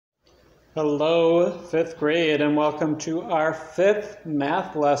Hello, fifth grade, and welcome to our fifth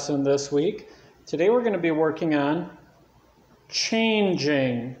math lesson this week. Today we're going to be working on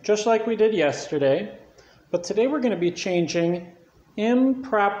changing, just like we did yesterday. But today we're going to be changing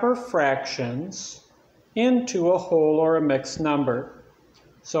improper fractions into a whole or a mixed number.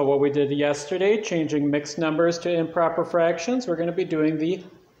 So what we did yesterday, changing mixed numbers to improper fractions, we're going to be doing the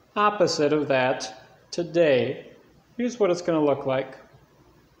opposite of that today. Here's what it's going to look like.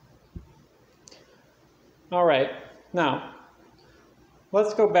 All right, now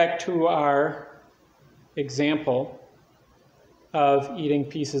let's go back to our example of eating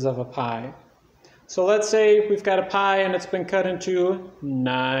pieces of a pie. So let's say we've got a pie and it's been cut into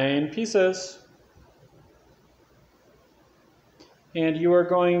 9 pieces. And you are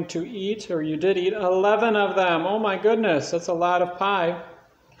going to eat, or you did eat, 11 of them. Oh my goodness, that's a lot of pie.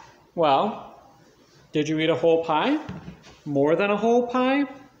 Well, did you eat a whole pie? More than a whole pie?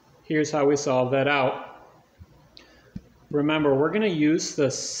 Here's how we solve that out. Remember, we're going to use the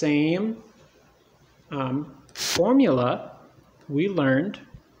same formula we learned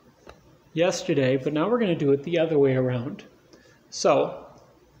yesterday, but now we're going to do it the other way around. So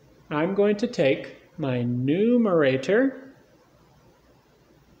I'm going to take my numerator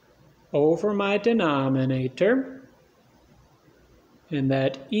over my denominator, and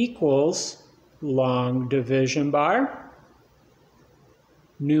that equals long division bar,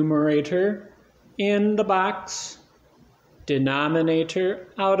 numerator in the box, denominator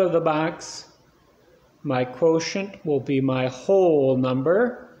out of the box. My quotient will be my whole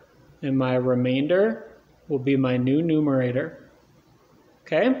number, and my remainder will be my new numerator.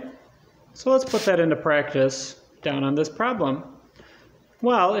 Okay? So let's put that into practice down on this problem.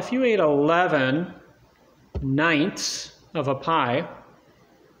 Well, if you ate 11 ninths of a pie,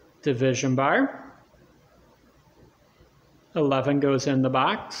 division bar, 11 goes in the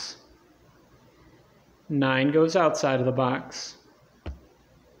box, 9 goes outside of the box.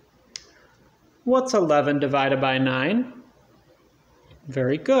 What's 11 divided by 9?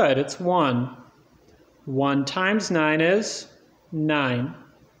 Very good, it's 1. 1 times 9 is 9.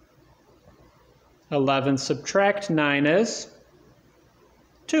 11 subtract 9 is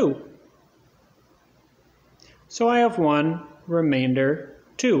 2. So I have 1, remainder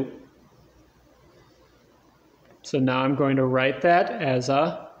 2. So now I'm going to write that as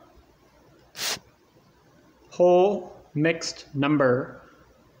a whole mixed number.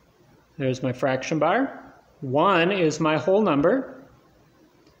 There's my fraction bar. 1 is my whole number.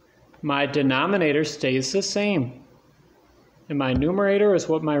 My denominator stays the same. And my numerator is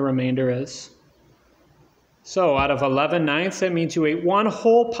what my remainder is. So out of 11 ninths, that means you ate 1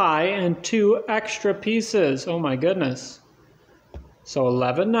 whole pie and 2 extra pieces. Oh my goodness. So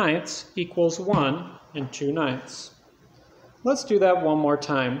 11 ninths equals 1 and 2 ninths. Let's do that one more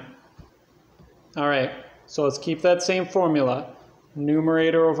time. All right. So let's keep that same formula.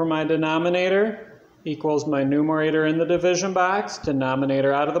 Numerator over my denominator equals my numerator in the division box,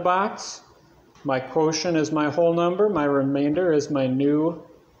 denominator out of the box. My quotient is my whole number. My remainder is my new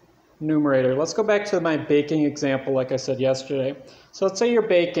numerator. Let's go back to my baking example like I said yesterday. So let's say you're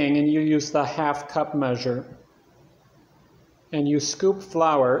baking and you use the half cup measure. And you scoop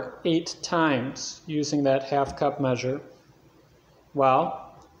flour 8 times using that half cup measure.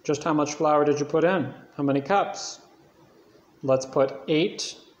 Well, just how much flour did you put in? How many cups? Let's put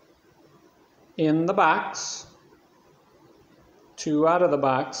 8 in the box, 2 out of the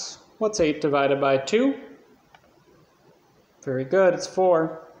box. What's 8 divided by 2? Very good, it's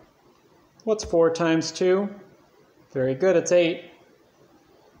 4. What's 4 times 2? Very good, it's 8.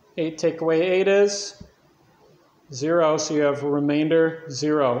 8 take away 8 is 0, so you have remainder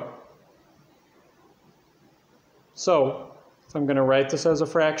 0. So, if I'm going to write this as a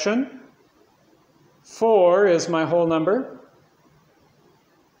fraction, 4 is my whole number.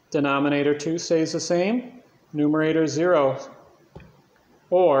 Denominator 2 stays the same. Numerator 0.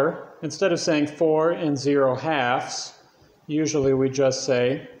 Or, instead of saying 4 and 0 halves, usually we just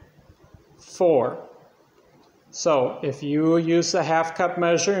say 4. So, if you use the half cup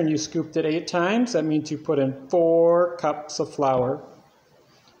measure and you scooped it 8 times, that means you put in 4 cups of flour.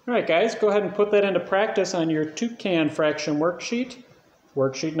 All right, guys, go ahead and put that into practice on your toucan fraction worksheet,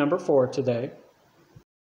 worksheet number 4 today.